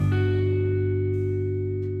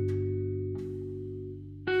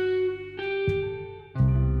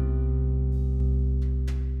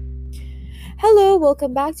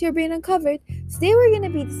welcome back to Your Brain Uncovered. Today we're going to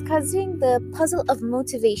be discussing the puzzle of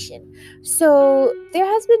motivation. So there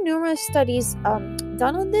has been numerous studies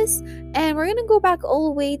done on this, and we're going to go back all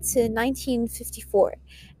the way to 1954.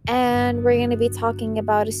 And we're going to be talking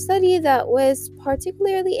about a study that was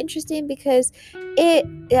particularly interesting because it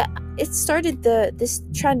started this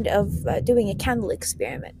trend of doing a candle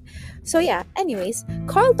experiment. So anyways,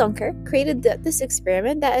 Carl Dunker created this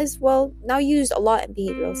experiment that is, now used a lot in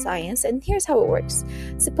behavioral science, and here's how it works.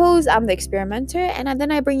 Suppose I'm the experimenter, and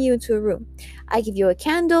then I bring you into a room. I give you a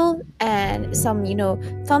candle and some,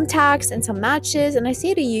 thumbtacks and some matches, and I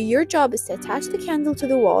say to you, your job is to attach the candle to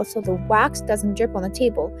the wall so the wax doesn't drip on the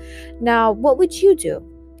table. Now, what would you do?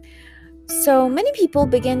 So many people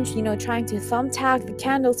begin, trying to thumbtack the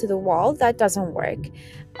candle to the wall. That doesn't work.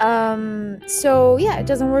 It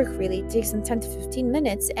doesn't work really. It takes them 10 to 15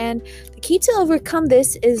 minutes. And the key to overcome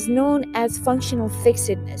this is known as functional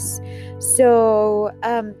fixedness. So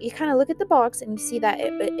you kind of look at the box and you see that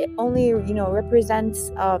it only, represents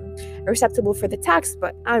receptacle for the text,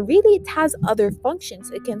 but really it has other functions.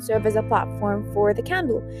 It can serve as a platform for the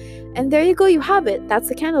candle. And there you go, you have it. That's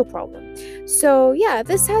the candle problem. So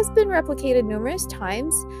this has been replicated numerous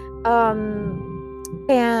times.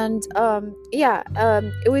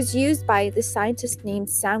 It was used by this scientist named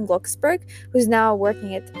Sam Glucksberg, who's now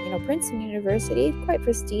working at Princeton University, quite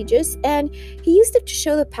prestigious, and he used it to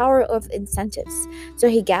show the power of incentives. So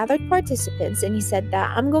he gathered participants and he said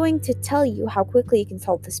that I'm going to tell you how quickly you can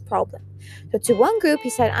solve this problem. So to one group,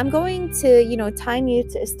 he said, I'm going to, time you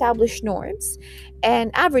to establish norms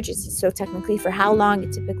and averages, so technically for how long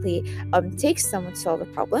it typically takes someone to solve a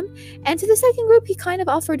problem. And to the second group, he kind of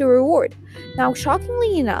offered a reward. Now,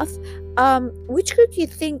 shockingly enough, which group do you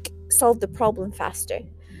think solved the problem faster?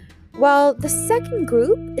 Well, the second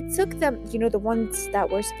group, it took them, the ones that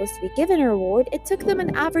were supposed to be given a reward, it took them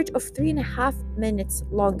an average of 3.5 minutes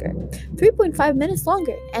longer, 3.5 minutes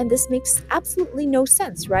longer. And this makes absolutely no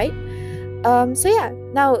sense, right?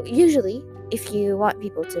 Now, usually, if you want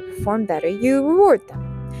people to perform better, you reward them.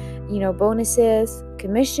 Bonuses,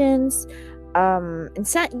 commissions, you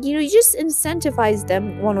just incentivize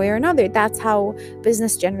them one way or another. That's how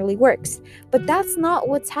business generally works. But that's not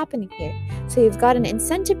what's happening here. So you've got an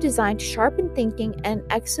incentive designed to sharpen thinking and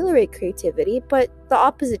accelerate creativity, but the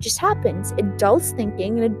opposite just happens. It dulls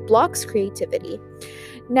thinking and it blocks creativity.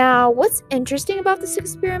 Now, what's interesting about this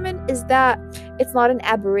experiment is that it's not an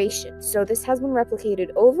aberration. So this has been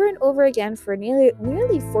replicated over and over again for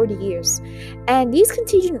nearly 40 years. And these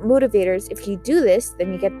contingent motivators, if you do this,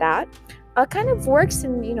 then you get that, kind of works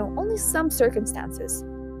in, only some circumstances.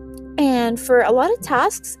 And for a lot of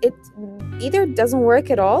tasks, it either doesn't work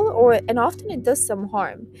at all and often it does some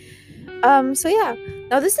harm. Now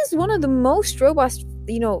this is one of the most robust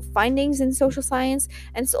findings in social science,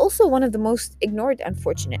 and it's also one of the most ignored,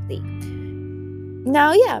 unfortunately.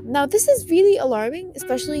 Now this is really alarming,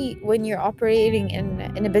 especially when you're operating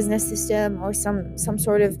in a business system or some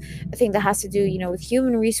sort of thing that has to do with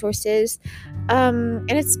human resources,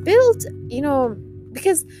 and it's built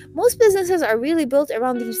because most businesses are really built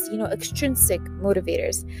around these extrinsic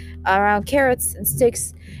motivators, around carrots and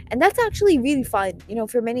sticks, and that's actually really fine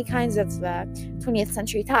for many kinds of 20th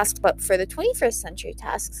century tasks. But for the 21st century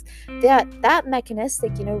tasks, that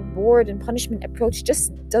mechanistic reward and punishment approach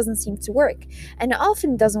just doesn't seem to work, and it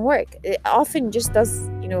often doesn't work. It often just does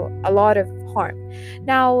a lot of harm.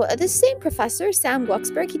 Now, this same professor, Sam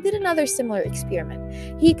Glucksberg, he did another similar experiment.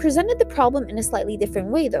 He presented the problem in a slightly different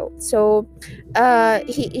way, though. So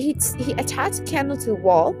he attached a candle to the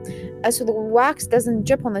wall so the wax doesn't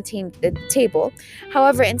drip on the table.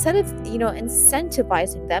 However, instead of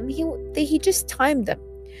incentivizing them, he just timed them.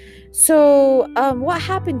 So what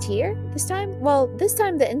happened here this time? Well, this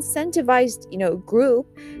time the incentivized group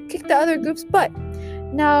kicked the other group's butt.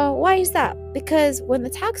 Now, why is that? Because when the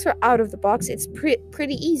tacks are out of the box, it's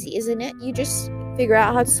pretty easy, isn't it? You just figure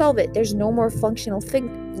out how to solve it. There's no more functional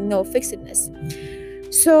fixedness.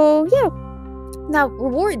 So now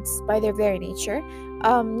rewards by their very nature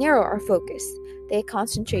narrow our focus. They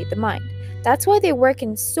concentrate the mind. That's why they work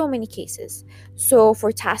in so many cases. So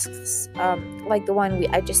for tasks like the one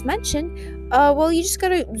I just mentioned, you just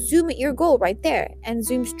gotta zoom at your goal right there and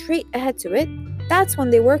zoom straight ahead to it. That's when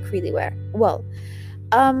they work really well.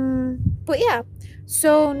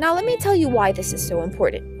 So now let me tell you why this is so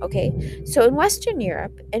important, okay? So in Western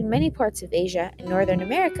Europe, in many parts of Asia, in Northern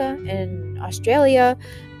America, in Australia,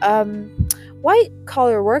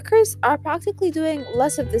 white-collar workers are practically doing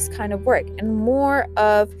less of this kind of work and more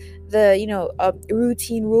of the,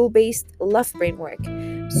 routine, rule-based left-brain work.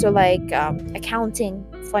 So like accounting,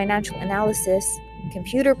 financial analysis,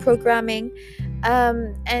 computer programming,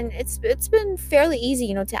 And it's been fairly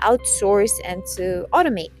easy, to outsource and to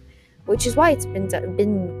automate, which is why it's been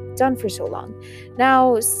done for so long.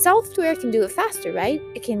 Now, software can do it faster, right?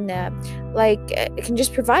 It can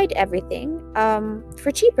just provide everything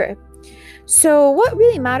for cheaper. So what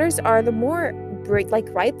really matters are the more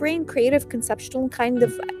right brain, creative, conceptual kind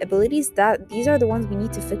of abilities. That these are the ones we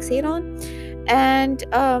need to fixate on. And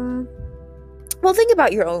well, think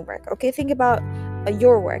about your own work, okay? Think about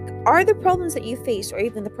your work. Are the problems that you face, or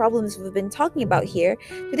even the problems we've been talking about here,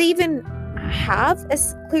 do they even have a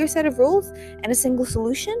clear set of rules and a single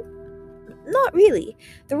solution? Not really.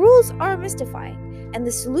 The rules are mystifying, and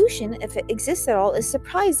the solution, if it exists at all, is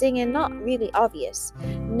surprising and not really obvious.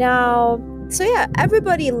 Now, so yeah,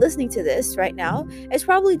 everybody listening to this right now is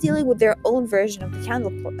probably dealing with their own version of the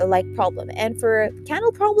candle-like problem. And for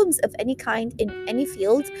candle problems of any kind in any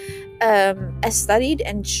field, as studied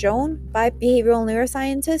and shown by behavioral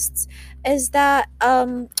neuroscientists, is that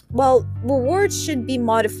rewards should be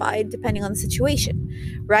modified depending on the situation,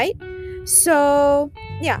 right? So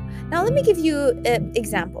yeah, now let me give you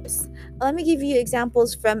examples. Let me give you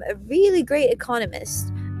examples from a really great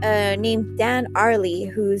economist named Dan Ariely,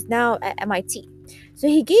 who's now at MIT. So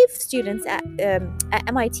he gave students at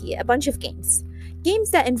MIT a bunch of games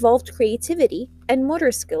that involved creativity and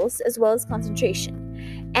motor skills as well as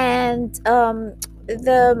concentration. And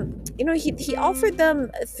he offered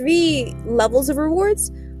them 3 levels of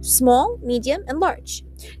rewards: small, medium, and large.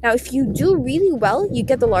 Now, if you do really well, you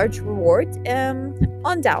get the large reward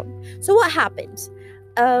on down. So what happened?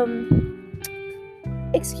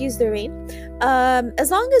 Excuse the rain.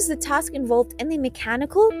 As long as the task involved any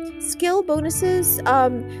mechanical skill bonuses,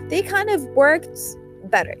 they kind of worked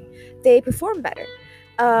better. They performed better.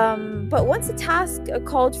 But once a task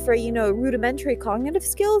called for, rudimentary cognitive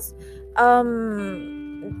skills,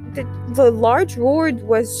 the large reward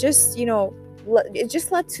was just, it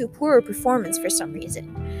just led to poorer performance for some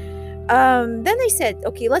reason. Then they said,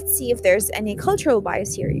 okay, let's see if there's any cultural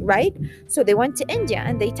bias here, right? So they went to India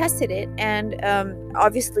and they tested it, and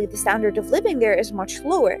obviously the standard of living there is much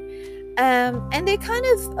lower. And they kind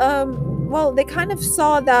of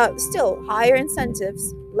saw that still higher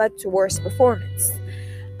incentives led to worse performance.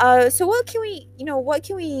 So what can we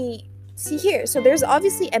see here? So there's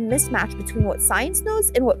obviously a mismatch between what science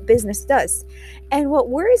knows and what business does. And what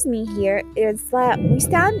worries me here is that we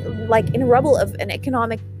stand like in a rubble of an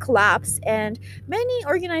economic collapse, and many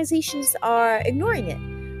organizations are ignoring it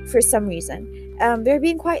for some reason. They're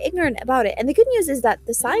being quite ignorant about it. And the good news is that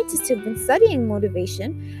the scientists who've been studying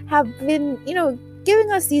motivation have been,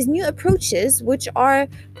 giving us these new approaches which are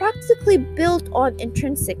practically built on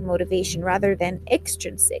intrinsic motivation rather than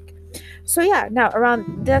extrinsic. So yeah, now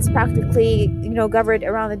that's practically, governed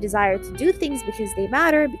around the desire to do things because they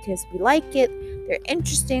matter, because we like it, they're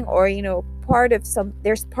interesting, or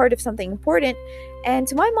there's part of something important. And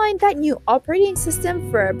to my mind, that new operating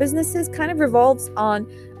system for businesses kind of revolves on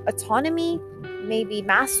autonomy, maybe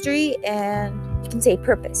mastery, and you can say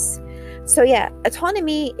purpose. So yeah,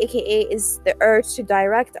 autonomy, aka, is the urge to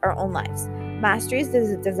direct our own lives. Mastery is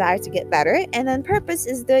the desire to get better, and then purpose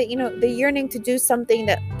is the yearning to do something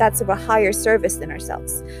that's of a higher service than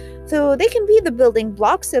ourselves. So they can be the building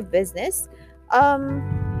blocks of business.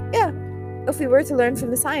 Yeah, if we were to learn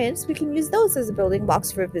from the science, we can use those as the building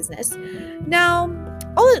blocks for a business. Now,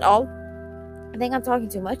 all in all, I think I'm talking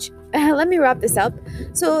too much. Let me wrap this up.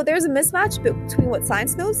 So there's a mismatch between what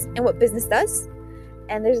science knows and what business does.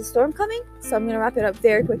 And there's a storm coming, so I'm going to wrap it up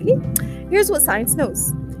very quickly. Here's what science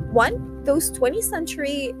knows. 1, those 20th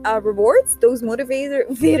century rewards, those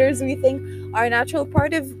motivators we think are a natural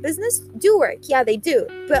part of business, do work. Yeah, they do,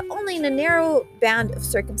 but only in a narrow band of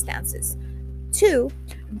circumstances. 2,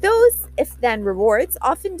 those if-then rewards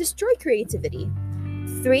often destroy creativity.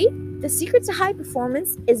 3, the secret to high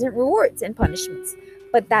performance isn't rewards and punishments,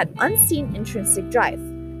 but that unseen intrinsic drive.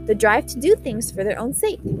 The drive to do things for their own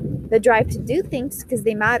sake. The drive to do things because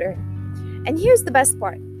they matter. And here's the best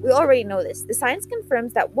part. We already know this. The science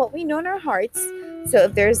confirms that what we know in our hearts, so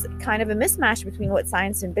if there's kind of a mismatch between what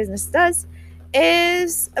science and business does,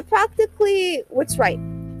 is practically what's right.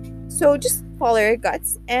 So just follow your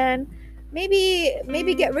guts and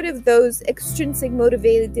maybe get rid of those extrinsic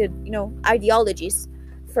motivated, ideologies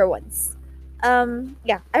for once.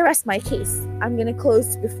 Yeah, I rest my case. I'm gonna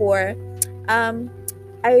close before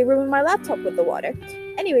I ruin my laptop with the water.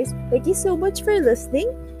 Anyways, thank you so much for listening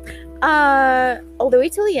all the way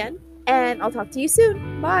till the end, and I'll talk to you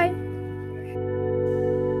soon. Bye.